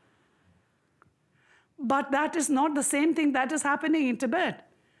 But that is not the same thing that is happening in Tibet,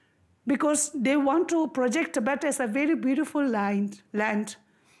 because they want to project Tibet as a very beautiful land.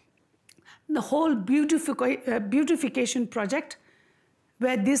 The whole beautification project,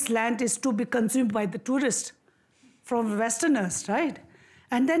 where this land is to be consumed by the tourists from Westerners, right?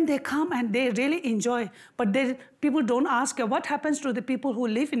 And then they come and they really enjoy. But people don't ask, what happens to the people who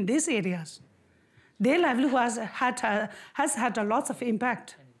live in these areas? Their livelihood has had a lot of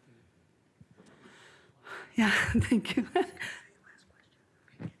impact. Yeah, thank you.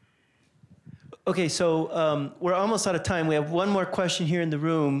 Okay, so we're almost out of time. We have one more question here in the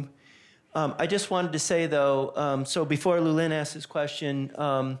room. I just wanted to say, though, so before Lulin asks his question,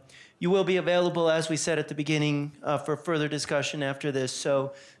 you will be available, as we said at the beginning, for further discussion after this.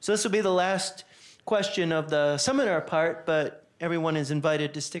 So this will be the last question of the seminar part, but everyone is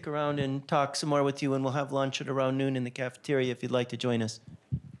invited to stick around and talk some more with you, and we'll have lunch at around noon in the cafeteria if you'd like to join us.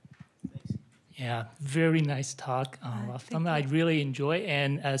 Yeah, very nice talk. Something I really enjoy.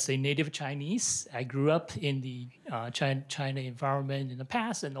 And as a native Chinese, I grew up in the China environment in the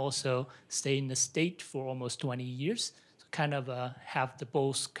past, and also stayed in the state for almost 20 years. So kind of have the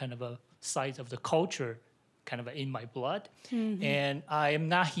both kind of a sides of the culture kind of in my blood. Mm-hmm. And I am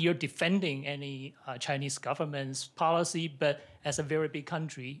not here defending any Chinese government's policy, but as a very big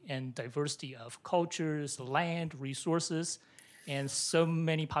country and diversity of cultures, land, resources, and so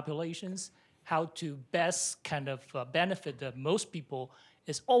many populations, how to best kind of benefit the most people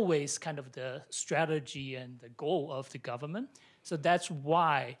is always kind of the strategy and the goal of the government. So that's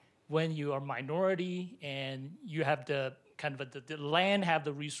why when you are minority and you have the kind of the land, have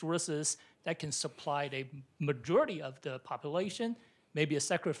the resources that can supply the majority of the population, maybe a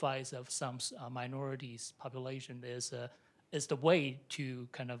sacrifice of some minorities population is the way to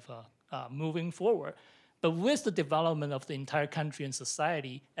kind of moving forward. But with the development of the entire country and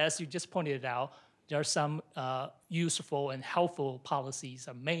society, as you just pointed out, there are some useful and helpful policies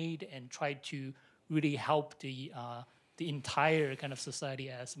are made and try to really help the entire kind of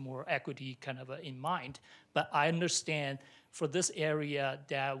society as more equity kind of in mind. But I understand for this area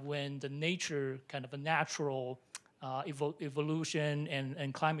that when the nature kind of a natural evolution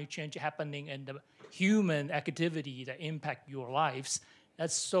and climate change happening and the human activity that impact your lives,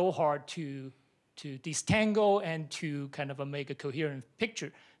 that's so hard to disentangle and to kind of make a coherent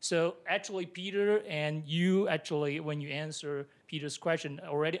picture. So actually, Peter, and you actually, when you answer Peter's question,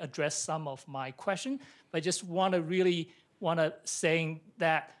 already addressed some of my question, but I just really want to say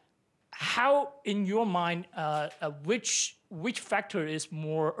that how, in your mind, which factor is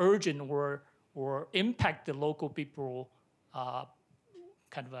more urgent or impact the local people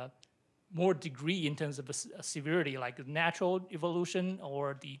kind of a more degree in terms of a severity, like natural evolution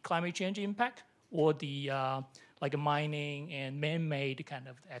or the climate change impact, or the like mining and man-made kind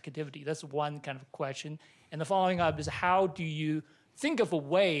of activity? That's one kind of question. And the following up is, how do you think of a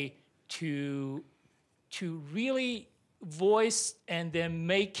way to really voice and then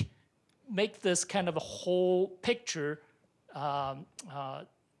make this kind of a whole picture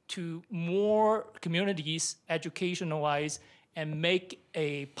to more communities, educational-wise, and make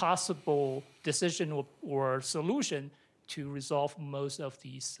a possible decision or solution to resolve most of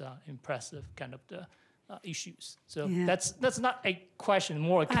these impressive kind of the issues. So that's not a question,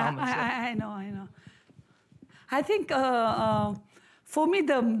 more a comment. I know. I think for me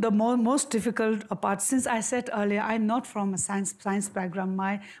the most difficult part, since I said earlier, I'm not from a science background.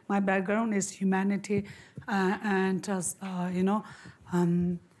 My background is humanity, and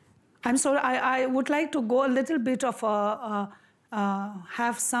I'm sorry. I would like to go a little bit of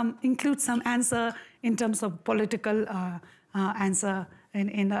include some answer in terms of political answer.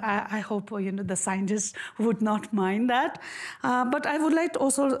 I hope the scientists would not mind that. But I would like to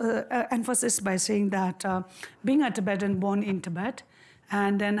also emphasize by saying that being a Tibetan born in Tibet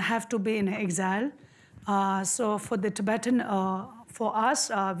and then have to be in exile. So for the Tibetan, for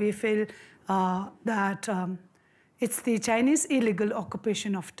us, we feel that it's the Chinese illegal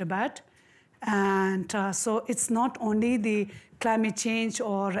occupation of Tibet. And so it's not only the climate change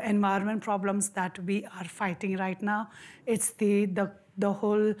or environment problems that we are fighting right now. It's the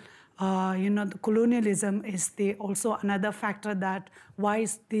whole, the colonialism is also another factor that why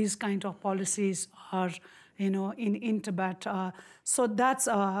these kind of policies are, in Tibet. So that's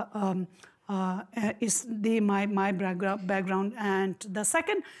is my background. And the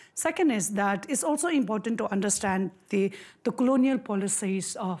second is that it's also important to understand the colonial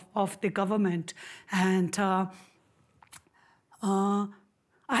policies of the government. And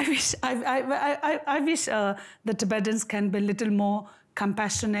I wish the Tibetans can be a little more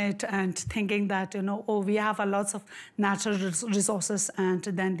compassionate and thinking that we have a lots of natural resources, and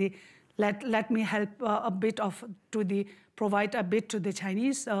then let me help provide a bit to the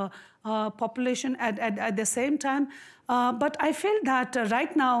Chinese population at the same time. But I feel that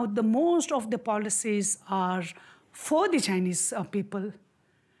right now the most of the policies are for the Chinese people.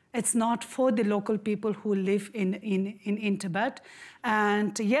 It's not for the local people who live in Tibet.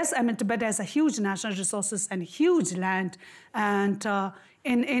 And yes, Tibet has a huge natural resources and huge land. And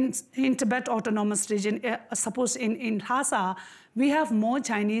in Tibet Autonomous Region, suppose in Lhasa, we have more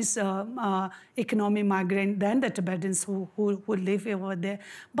Chinese economic migrant than the Tibetans who live over there.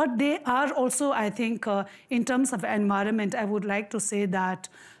 But they are also, I think, in terms of environment, I would like to say that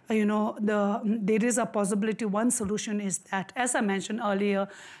there is a possibility. One solution is that, as I mentioned earlier,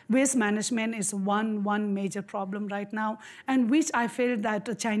 waste management is one major problem right now, and which I feel that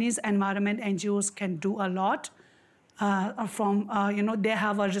the Chinese environment NGOs can do a lot. They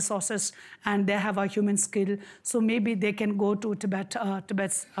have resources and they have a human skill, so maybe they can go to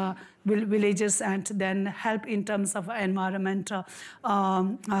Tibet's villages and then help in terms of environment,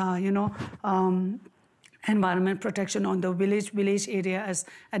 environment protection on the village area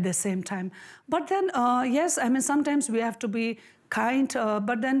at the same time. But then, yes, sometimes we have to be kind.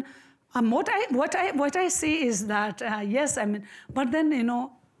 But then, what I see is that yes, but then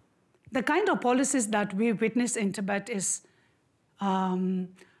the kind of policies that we witness in Tibet is to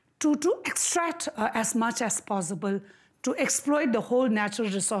extract as much as possible, to exploit the whole natural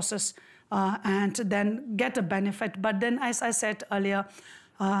resources and then get a benefit. But then, as I said earlier,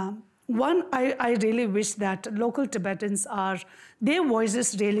 one, I really wish that local Tibetans their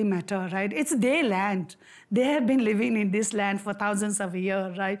voices really matter, right? It's their land. They have been living in this land for thousands of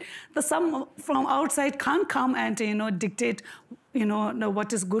years, right? Some from outside can't come and, dictate,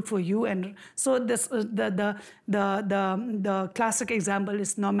 what is good for you. And so this, the classic example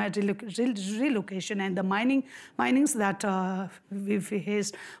is nomad relocation and the minings that we've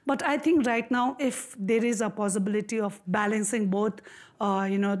faced. But I think right now, if there is a possibility of balancing both,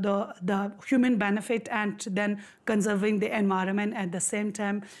 the human benefit and then conserving the environment at the same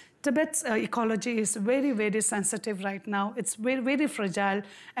time, Tibet's ecology is very, very sensitive right now. It's very, very fragile.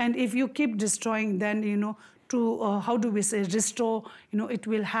 And if you keep destroying, then, to, how do we say, restore, it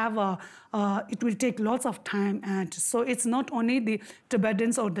will it will take lots of time. And so it's not only the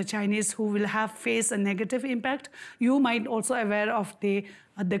Tibetans or the Chinese who will face a negative impact. You might also aware of the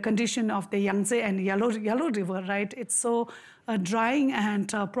condition of the Yangtze and Yellow River, right? It's so drying and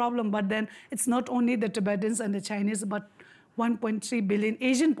problem. But then it's not only the Tibetans and the Chinese, but 1.3 billion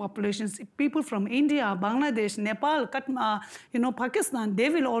Asian populations, people from India, Bangladesh, Nepal, Pakistan, they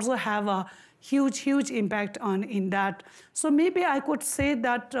will also have a huge impact in that. So maybe I could say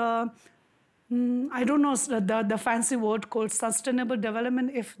that, I don't know the fancy word called sustainable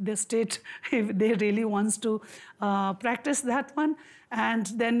development, if the state, if they really wants to practice that one, and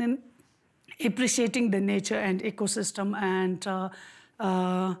then appreciating the nature and ecosystem and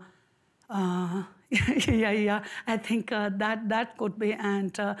yeah, I think that could be.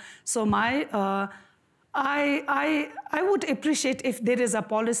 And so I would appreciate if there is a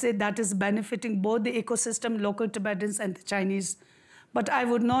policy that is benefiting both the ecosystem, local Tibetans and the Chinese. But I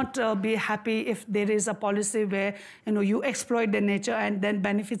would not be happy if there is a policy where you exploit the nature and then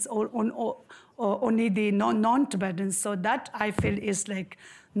benefits only the non-Tibetans. So that I feel is like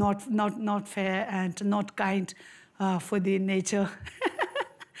not fair and not kind for the nature.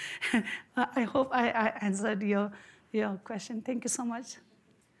 I hope I answered your question. Thank you so much.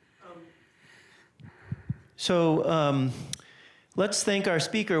 So let's thank our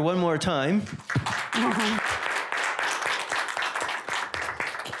speaker one more time.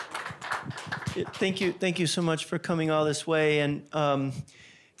 Thank you so much for coming all this way. And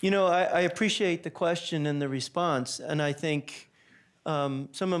I appreciate the question and the response. And I think some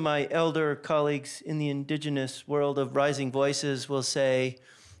of my elder colleagues in the indigenous world of rising voices will say,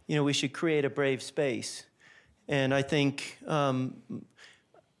 we should create a brave space. And I think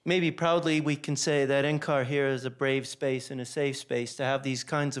maybe proudly we can say that NCAR here is a brave space and a safe space to have these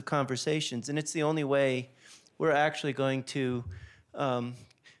kinds of conversations. And it's the only way we're actually going to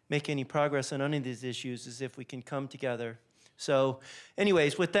make any progress on any of these issues is if we can come together. So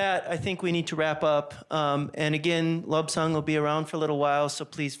anyways, with that, I think we need to wrap up. And again, Lobsang will be around for a little while, so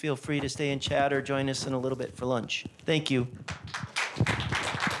please feel free to stay and chat or join us in a little bit for lunch. Thank you.